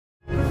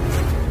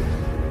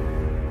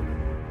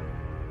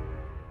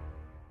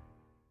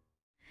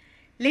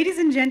Ladies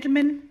and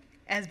gentlemen,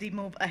 as we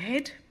move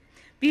ahead,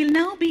 we'll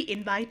now be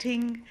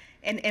inviting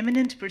an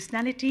eminent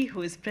personality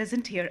who is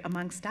present here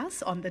amongst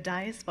us on the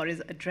dais for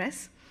his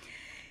address.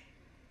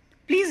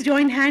 Please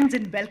join hands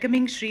in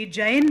welcoming Shri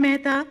Jayan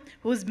Mehta,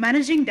 who is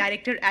Managing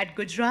Director at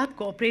Gujarat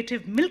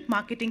Cooperative Milk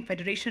Marketing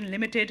Federation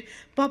Limited,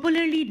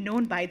 popularly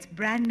known by its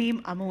brand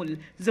name Amul.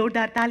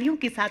 जोरदार तालियों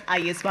के साथ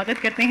आइए स्वागत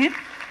करते हैं।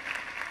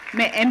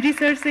 मैं MD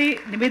sir से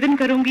निवेदन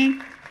करूंगी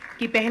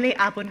कि पहले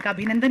आप उनका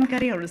अभिनंदन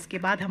करें और उसके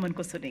बाद हम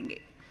उनको सुनेंगे।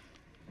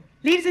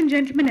 Ladies and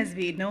gentlemen, as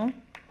we know,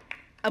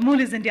 Amul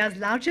is India's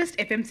largest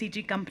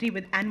FMCG company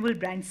with annual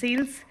brand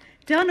sales,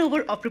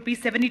 turnover of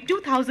rupees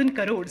 72,000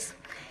 crores,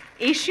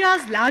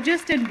 Asia's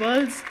largest and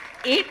world's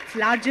 8th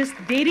largest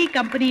dairy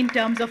company in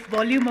terms of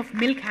volume of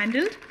milk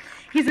handled.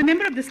 He's a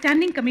member of the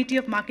Standing Committee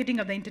of Marketing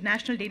of the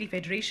International Dairy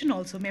Federation,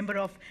 also member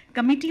of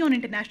Committee on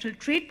International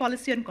Trade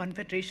Policy and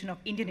Confederation of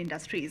Indian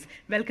Industries.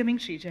 Welcoming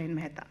Shri Jayan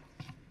Mehta.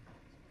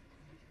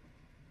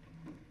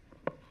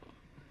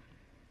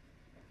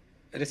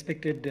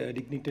 Respected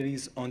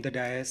dignitaries on the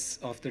dais,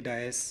 off the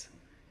dais,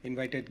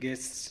 invited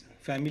guests,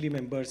 family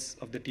members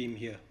of the team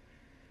here.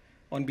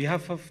 On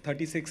behalf of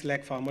 36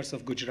 lakh farmers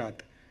of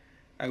Gujarat,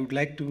 I would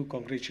like to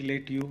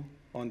congratulate you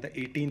on the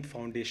 18th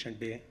Foundation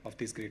Day of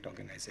this great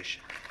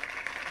organization.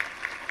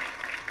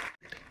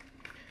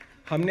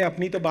 हमने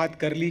अपनी तो बात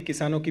कर ली,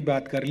 किसानों की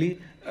बात कर ली.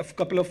 A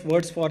couple of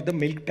words for the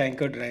milk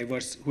tanker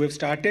drivers who have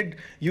started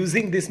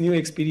using this new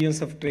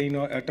experience of train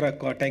or a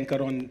truck or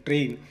tanker on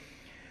train.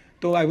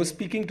 So I was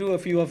speaking to a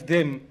few of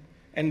them,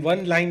 and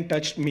one line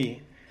touched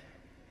me.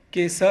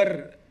 કે sir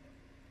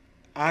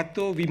આ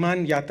તો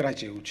વિમાન યાત્રા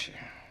જેવું છે.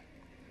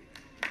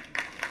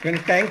 When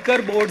a tanker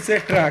boards a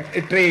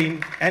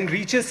train and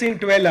reaches in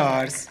 12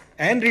 hours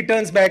and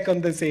returns back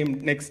on the same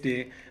next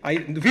day,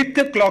 with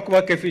the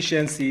clockwork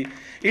efficiency,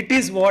 it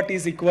is what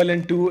is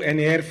equivalent to an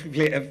air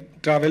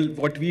travel,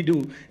 what we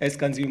do as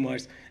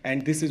consumers.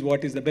 And this is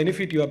what is the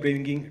benefit you are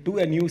bringing to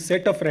a new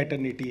set of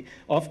fraternity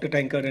of the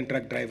tanker and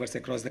truck drivers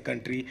across the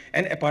country.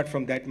 And apart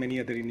from that, many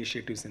other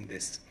initiatives in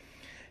this.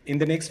 In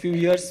the next few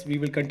years, we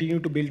will continue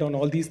to build on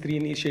all these three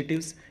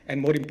initiatives, and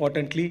more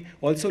importantly,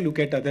 also look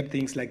at other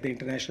things like the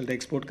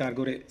export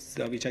cargo,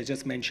 which I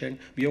just mentioned.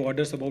 We have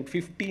orders about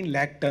 15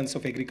 lakh tons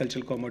of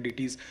agricultural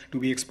commodities to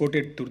be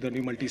exported through the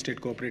new multi-state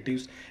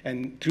cooperatives,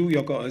 and through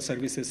your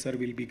services, sir,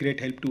 will be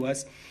great help to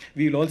us.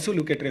 We will also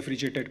look at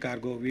refrigerated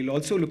cargo. We will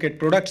also look at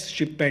products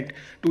shipment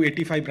to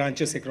 85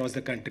 branches across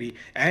the country,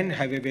 and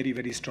have a very,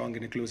 very strong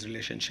and a close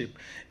relationship.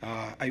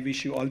 I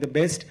wish you all the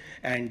best,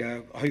 and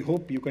I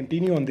hope you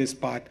continue on this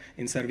path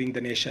in serving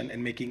the nation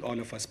and making all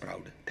of us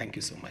proud. Thank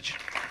you so much.